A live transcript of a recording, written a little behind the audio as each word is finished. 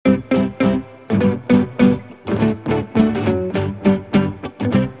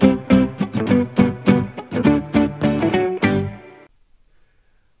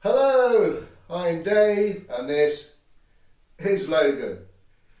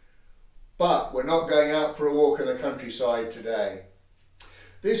but we're not going out for a walk in the countryside today.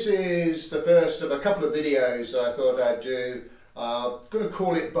 This is the first of a couple of videos that I thought I'd do. I'm going to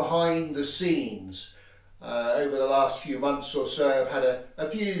call it behind the scenes. Over the last few months or so I've had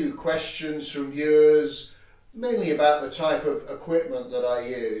a few questions from viewers, mainly about the type of equipment that I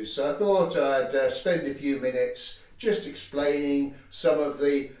use. So I thought I'd spend a few minutes just explaining some of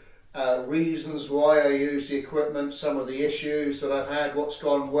the reasons why I use the equipment, some of the issues that I've had, what's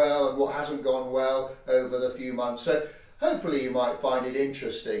gone well and what hasn't gone well over the few months. So hopefully you might find it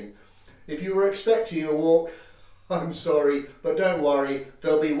interesting. If you were expecting a walk, I'm sorry, but don't worry,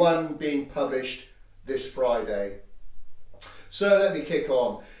 there'll be one being published this Friday. So let me kick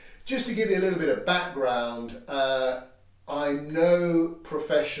on. Just to give you a little bit of background, I'm no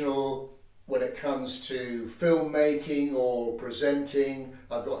professional when it comes to filmmaking or presenting.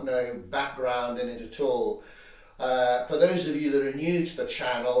 I've got no background in it at all. For those of you that are new to the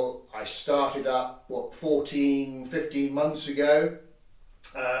channel, I started up, 15 months ago.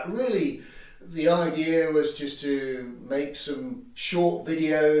 Really, the idea was just to make some short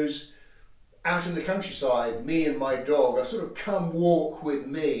videos out in the countryside, me and my dog. I sort of come walk with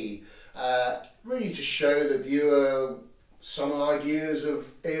me, really to show the viewer some ideas of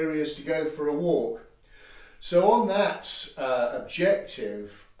areas to go for a walk. So on that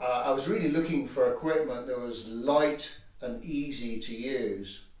objective, I was really looking for equipment that was light and easy to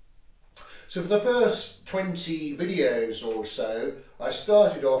use. So for the first 20 videos or so, I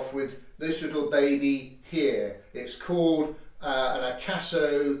started off with this little baby here. It's called an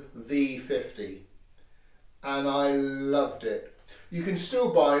Acaso V50, and I loved it. You can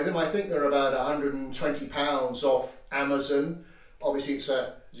still buy them. I think they're about £120 off Amazon. Obviously, as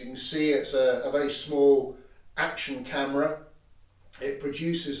you can see, it's a very small action camera. It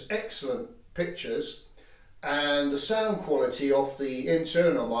produces excellent pictures, and the sound quality of the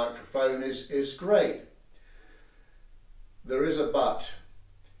internal microphone is great. There is a but,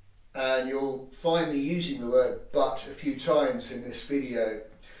 and you'll find me using the word but a few times in this video.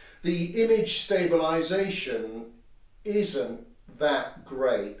 The image stabilization isn't that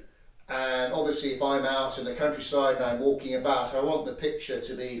great, and obviously if I'm out in the countryside and I'm walking about, I want the picture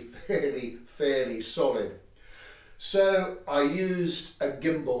to be fairly solid. So I used a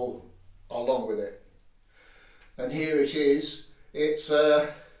gimbal along with it, and here it is. It's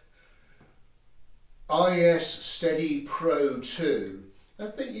a Hi-Sensity Pro 2. I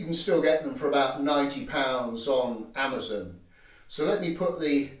think you can still get them for about £90 on Amazon. So let me put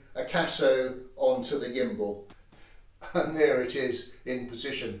the Acaso onto the gimbal, and there it is in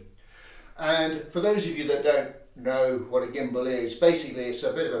position. And for those of you that don't know what a gimbal is, basically it's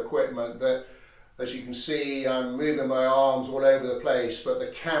a bit of equipment that, as you can see, I'm moving my arms all over the place, but the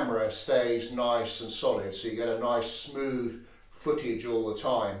camera stays nice and solid, so you get a nice smooth footage all the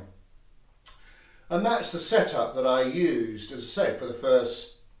time. And that's the setup that I used, as I said, for the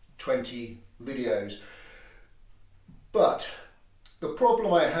first 20 videos. But the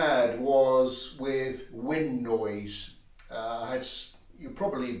problem I had was with wind noise. You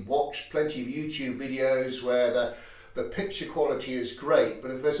probably watched plenty of YouTube videos where the picture quality is great, but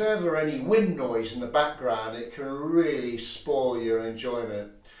if there's ever any wind noise in the background, it can really spoil your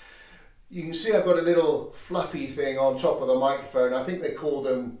enjoyment. You can see I've got a little fluffy thing on top of the microphone. I think they call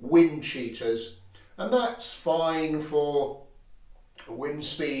them wind cheaters, and that's fine for wind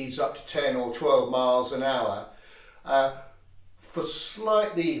speeds up to 10 or 12 miles an hour. For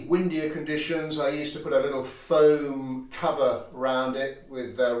slightly windier conditions, I used to put a little foam cover around it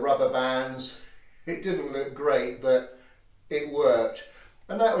with rubber bands. It didn't look great, but it worked.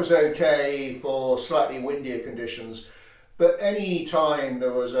 And that was okay for slightly windier conditions. But any time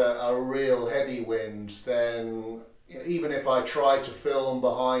there was a real heavy wind, then even if I tried to film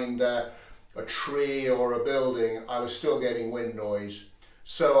behind a tree or a building, I was still getting wind noise.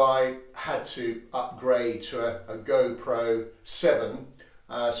 So I had to upgrade to a GoPro 7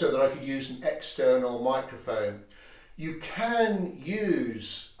 so that I could use an external microphone. You can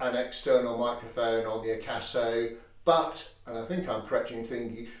use an external microphone on the Acaso, but, and I think I'm correct in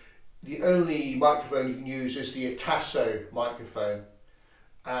thinking, the only microphone you can use is the Acaso microphone.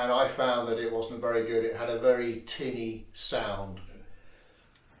 And I found that it wasn't very good. It had a very tinny sound.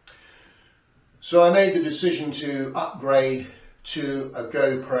 So I made the decision to upgrade to a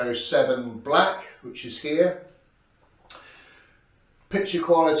GoPro 7 Black, which is here. Picture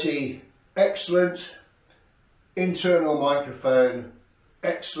quality excellent, internal microphone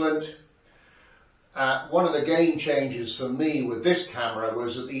excellent. One of the game changers for me with this camera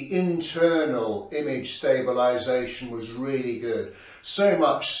was that the internal image stabilization was really good. So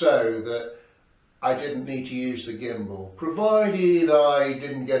much so that I didn't need to use the gimbal, provided I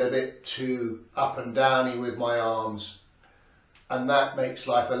didn't get a bit too up and downy with my arms, and that makes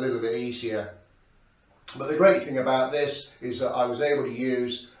life a little bit easier. But the great thing about this is that I was able to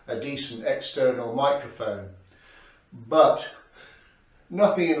use a decent external microphone. But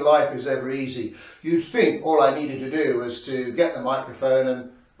nothing in life is ever easy. You'd think all I needed to do was to get the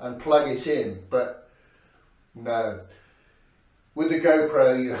microphone and plug it in, but no. With the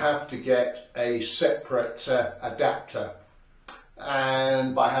GoPro you have to get a separate adapter,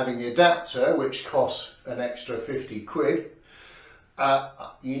 and by having the adapter, which costs an extra 50 quid,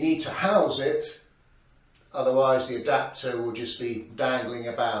 you need to house it, otherwise the adapter will just be dangling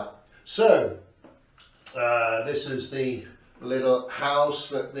about. So this is the little house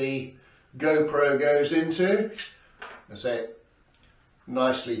that the GoPro goes into. As it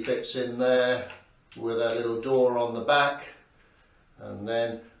nicely fits in there with a little door on the back, and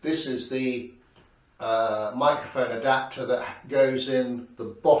then this is the microphone adapter that goes in the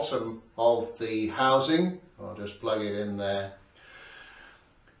bottom of the housing. I'll just plug it in there.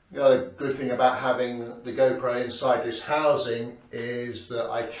 The other good thing about having the GoPro inside this housing is that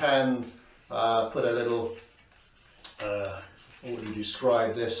I can put a little, what would you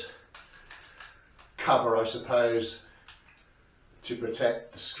describe this, cover I suppose, to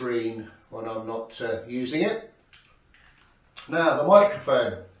protect the screen when I'm not using it. Now the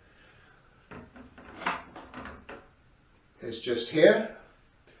microphone is just here.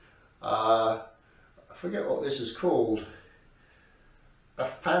 I forget what this is called. A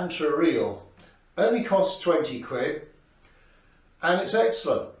Fanta Reel. Only costs 20 quid and it's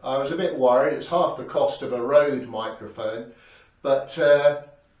excellent. I was a bit worried, it's half the cost of a Rode microphone, but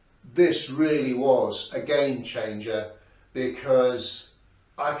this really was a game changer, because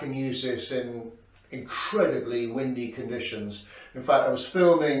I can use this in incredibly windy conditions. In fact, I was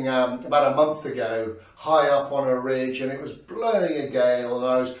filming about a month ago high up on a ridge and it was blowing a gale, and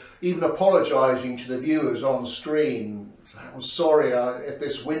I was even apologising to the viewers on screen. I'm sorry if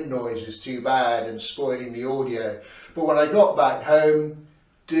this wind noise is too bad and spoiling the audio. But when I got back home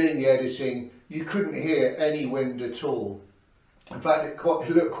doing the editing, you couldn't hear any wind at all. In fact, it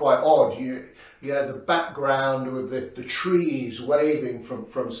looked quite odd. You had the background with the trees waving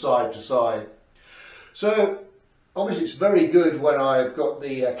from side to side. So obviously it's very good when I've got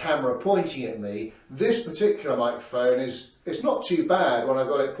the camera pointing at me. This particular microphone it's not too bad when I've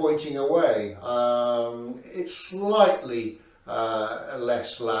got it pointing away. It's slightly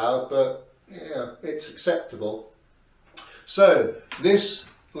less loud, but yeah, it's acceptable. So this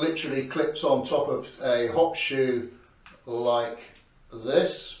literally clips on top of a hot shoe like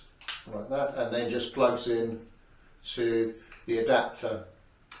this, like that, and then just plugs in to the adapter.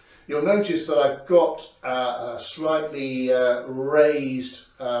 You'll notice that I've got a slightly raised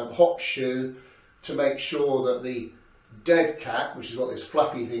hot shoe to make sure that the dead cat, which is what this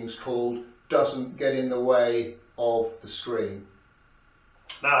fluffy thing's called, doesn't get in the way of the screen.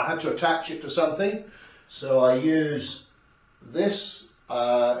 Now I have to attach it to something, so I use this.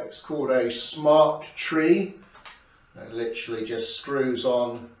 It's called a smart tree. It literally just screws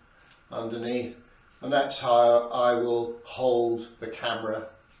on underneath, and that's how I will hold the camera,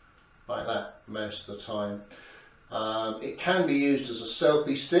 like that, most of the time. It can be used as a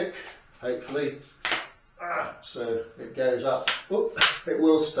selfie stick, hopefully. So it goes up. Oop, it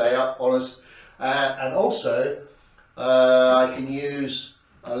will stay up on us. And also I can use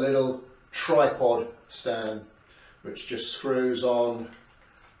a little tripod stand which just screws on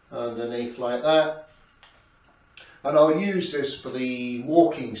underneath like that. And I'll use this for the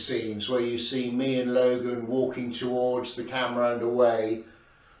walking scenes where you see me and Logan walking towards the camera and away.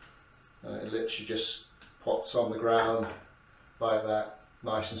 It literally just pops on the ground like that,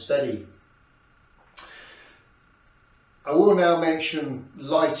 nice and steady. I will now mention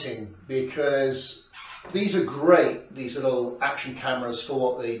lighting, because these are great, these little action cameras, for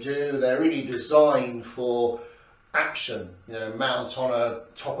what they do. They're really designed for action, you know, mount on a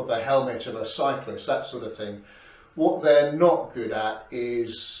top of the helmet of a cyclist, that sort of thing. What they're not good at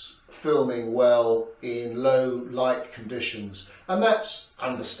is filming well in low light conditions, and that's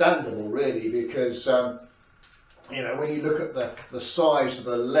understandable really, because you know, when you look at the size of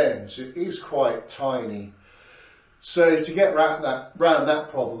the lens, it is quite tiny. So to get around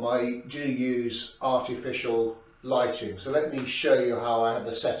that problem, I do use artificial lighting. So let me show you how I have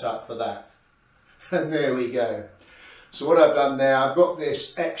the setup for that. And there we go. So what I've done there, I've got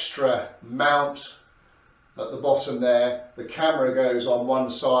this extra mount at the bottom there. The camera goes on one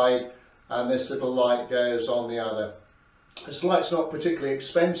side and this little light goes on the other. This light's not particularly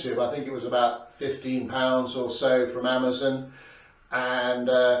expensive. I think it was about £15 or so from Amazon, and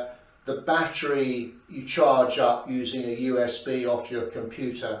The battery you charge up using a USB off your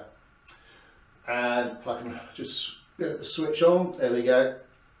computer, and if I can just get the switch on, there we go,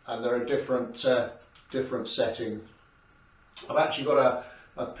 and there are different settings. I've actually got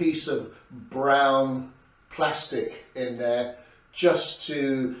a piece of brown plastic in there just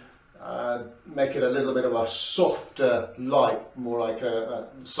to make it a little bit of a softer light, more like a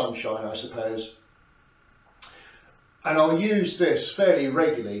sunshine, I suppose. And I'll use this fairly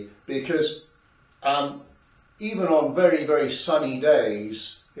regularly because even on very, very sunny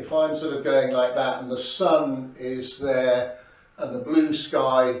days, if I'm sort of going like that and the sun is there and the blue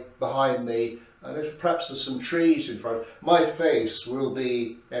sky behind me, and if perhaps there's some trees in front, my face will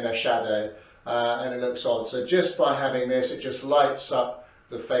be in a shadow and it looks odd. So just by having this, it just lights up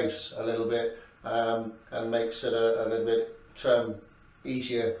the face a little bit and makes it a little bit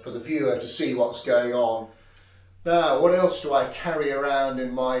easier for the viewer to see what's going on. Now, what else do I carry around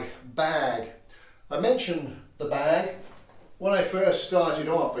in my bag? I mentioned the bag. When I first started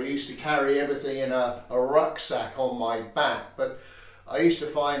off, I used to carry everything in a rucksack on my back, but I used to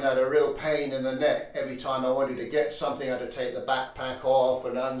find that a real pain in the neck. Every time I wanted to get something, I had to take the backpack off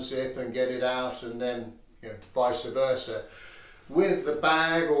and unzip and get it out, and then vice versa. With the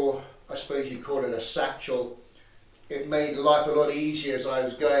bag, or I suppose you call it a satchel, it made life a lot easier as I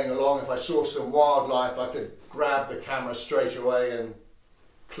was going along. If I saw some wildlife, I could grab the camera straight away and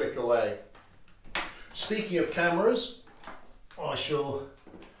click away. Speaking of cameras, I shall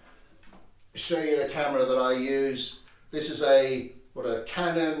show you the camera that I use. This is a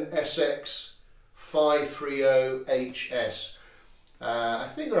Canon SX530HS. I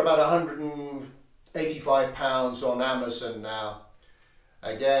think they're about £185 on Amazon now.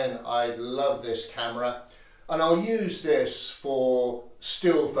 Again, I love this camera, and I'll use this for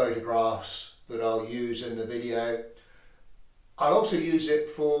still photographs that I'll use in the video. I'll also use it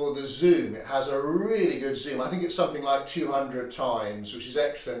for the zoom. It has a really good zoom. I think it's something like 200 times, which is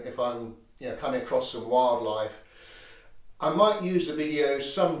excellent if I'm coming across some wildlife. I might use the video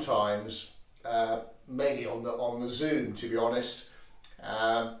sometimes, mainly on the zoom, to be honest.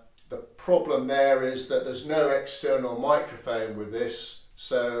 The problem there is that there's no external microphone with this.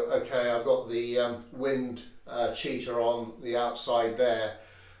 So, okay, I've got the wind cheater on the outside there.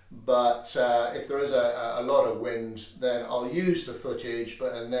 But if there is a lot of wind, then I'll use the footage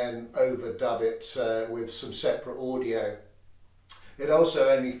and then overdub it with some separate audio. It also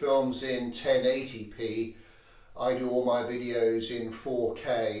only films in 1080p. I do all my videos in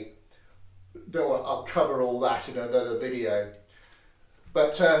 4K. I'll cover all that in another video.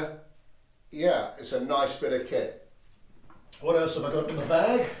 But yeah, it's a nice bit of kit. What else have I got in the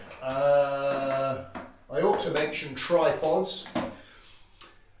bag? I ought to mention tripods.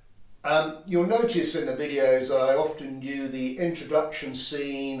 You'll notice in the videos that I often do the introduction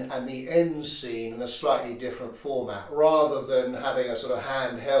scene and the end scene in a slightly different format. Rather than having a sort of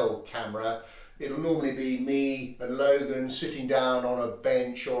handheld camera, it'll normally be me and Logan sitting down on a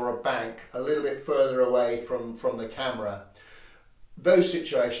bench or a bank a little bit further away from the camera. Those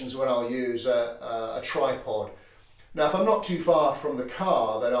situations when I'll use a tripod. Now, if I'm not too far from the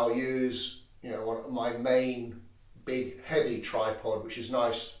car, then I'll use my main big heavy tripod, which is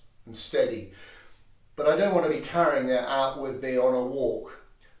nice and steady, but I don't want to be carrying it out with me on a walk.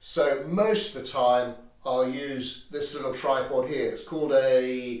 So most of the time I'll use this little tripod here. It's called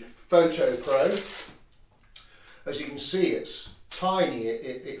a Photo Pro. As you can see, it's tiny.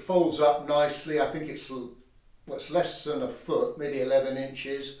 It folds up nicely. I think it's less than a foot, maybe 11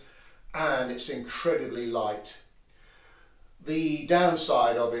 inches, and it's incredibly light. The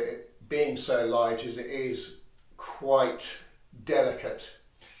downside of it being so light is it is quite delicate.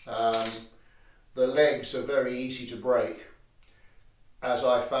 The legs are very easy to break, as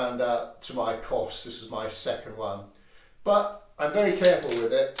I found out to my cost. This is my second one, but I'm very careful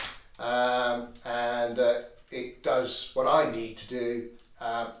with it, and it does what I need to do,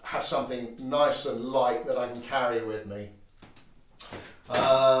 have something nice and light that I can carry with me.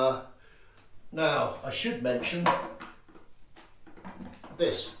 Now I should mention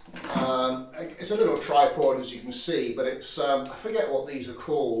this. It's a little tripod, as you can see, but it's I forget what these are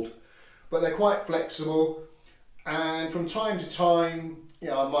called, but they're quite flexible, and from time to time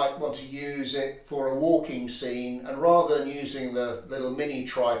I might want to use it for a walking scene, and rather than using the little mini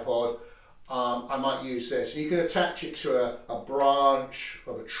tripod, I might use this. And you can attach it to a branch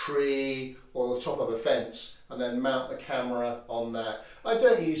of a tree or the top of a fence and then mount the camera on that. I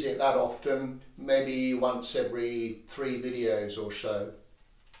don't use it that often, maybe once every 3 videos or so.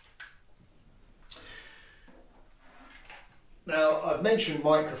 Now, I've mentioned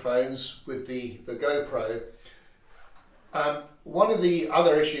microphones with the GoPro. One of the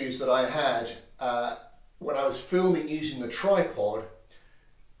other issues that I had when I was filming using the tripod,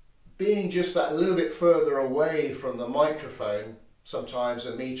 being just that little bit further away from the microphone, sometimes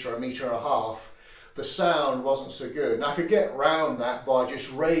a metre and a half, the sound wasn't so good. And I could get round that by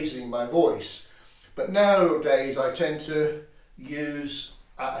just raising my voice. But nowadays I tend to use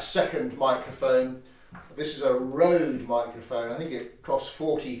a second microphone. This is a Rode microphone. I think it costs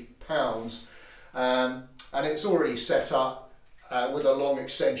 £40. And it's already set up with a long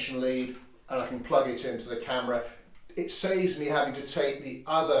extension lead, and I can plug it into the camera. It saves me having to take the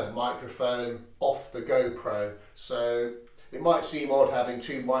other microphone off the GoPro. So it might seem odd having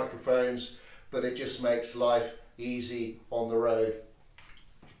two microphones, but it just makes life easy on the road.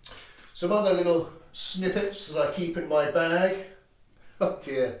 Some other little snippets that I keep in my bag. Oh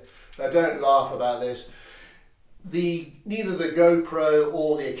dear, now don't laugh about this. Neither the GoPro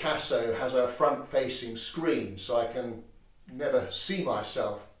or the Acaso has a front-facing screen, so I can never see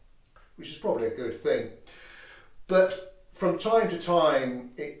myself, which is probably a good thing. But from time to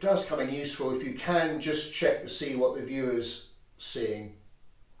time, it does come in useful if you can just check to see what the viewer's seeing.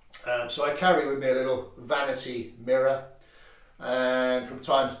 So I carry with me a little vanity mirror, and from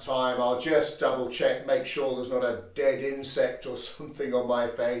time to time I'll just double check, make sure there's not a dead insect or something on my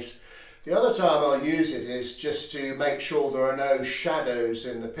face. The other time I'll use it is just to make sure there are no shadows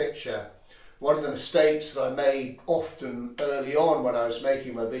in the picture. One of the mistakes that I made often early on when I was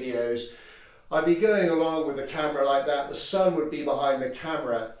making my videos, I'd be going along with the camera like that, the sun would be behind the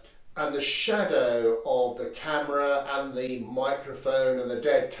camera, and the shadow of the camera and the microphone and the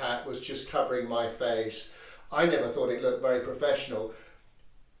dead cat was just covering my face. I never thought it looked very professional.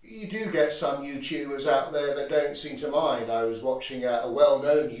 You do get some YouTubers out there that don't seem to mind. I was watching a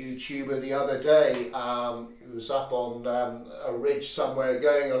well-known YouTuber the other day. He was up on a ridge somewhere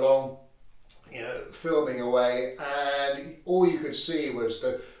going along, you know, filming away, and all you could see was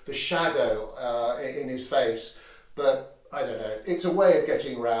the shadow in his face. But I don't know, it's a way of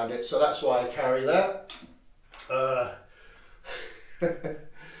getting around it, so that's why I carry that.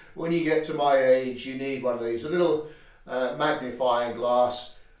 When you get to my age, you need one of these, a little magnifying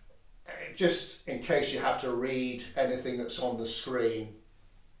glass, just in case you have to read anything that's on the screen.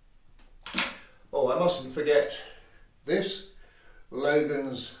 Oh, I mustn't forget this,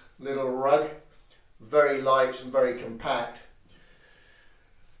 Logan's little rug, very light and very compact.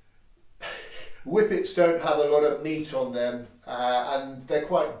 Whippets don't have a lot of meat on them, and they're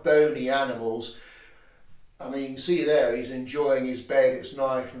quite bony animals. I mean, you can see there he's enjoying his bed, it's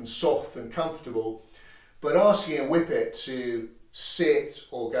nice and soft and comfortable. But asking a whippet to sit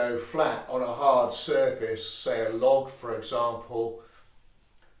or go flat on a hard surface, say a log for example,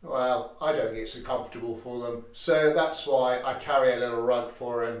 well, I don't think it's so comfortable for them. So that's why I carry a little rug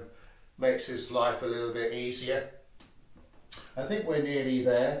for him, makes his life a little bit easier. I think we're nearly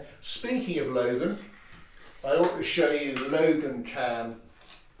there. Speaking of Logan, I ought to show you Logan Cam.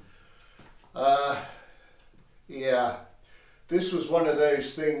 Yeah, this was one of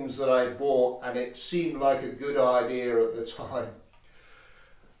those things that I bought and it seemed like a good idea at the time.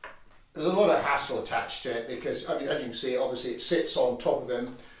 There's a lot of hassle attached to it because, I mean, as you can see, obviously it sits on top of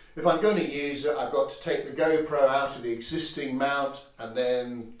him. If I'm going to use it, I've got to take the GoPro out of the existing mount and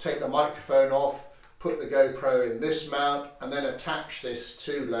then take the microphone off, put the GoPro in this mount and then attach this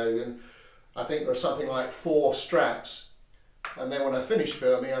to Logan. I think there's something like 4 straps, and then when I finish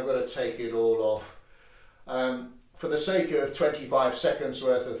filming I've got to take it all off. For the sake of 25 seconds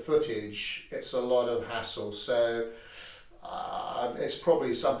worth of footage, it's a lot of hassle, so it's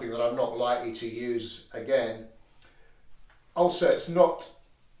probably something that I'm not likely to use again. Also, it's not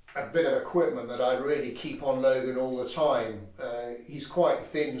a bit of equipment that I really keep on Logan all the time. He's quite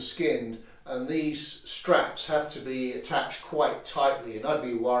thin-skinned, and these straps have to be attached quite tightly, and I'd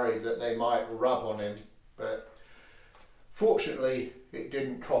be worried that they might rub on him, but fortunately it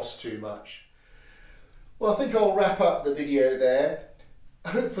didn't cost too much. Well, I think I'll wrap up the video there.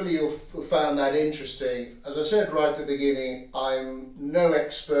 Hopefully you'll found that interesting. As I said right at the beginning, I'm no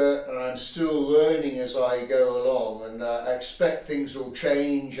expert and I'm still learning as I go along, and I expect things will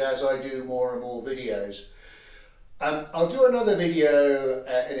change as I do more and more videos. I'll do another video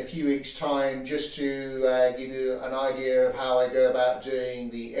in a few weeks' time just to give you an idea of how I go about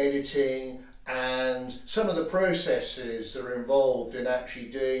doing the editing and some of the processes that are involved in actually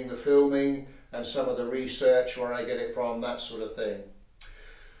doing the filming and some of the research, where I get it from, that sort of thing.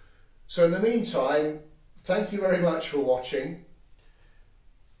 So in the meantime, thank you very much for watching.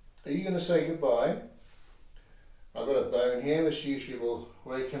 Are you going to say goodbye? I've got a bone here, which usually will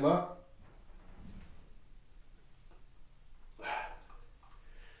wake him up.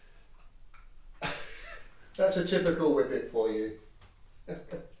 That's a typical whippet for you.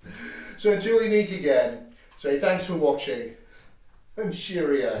 So until we meet again, say thanks for watching and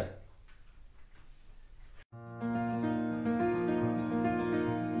cheerio.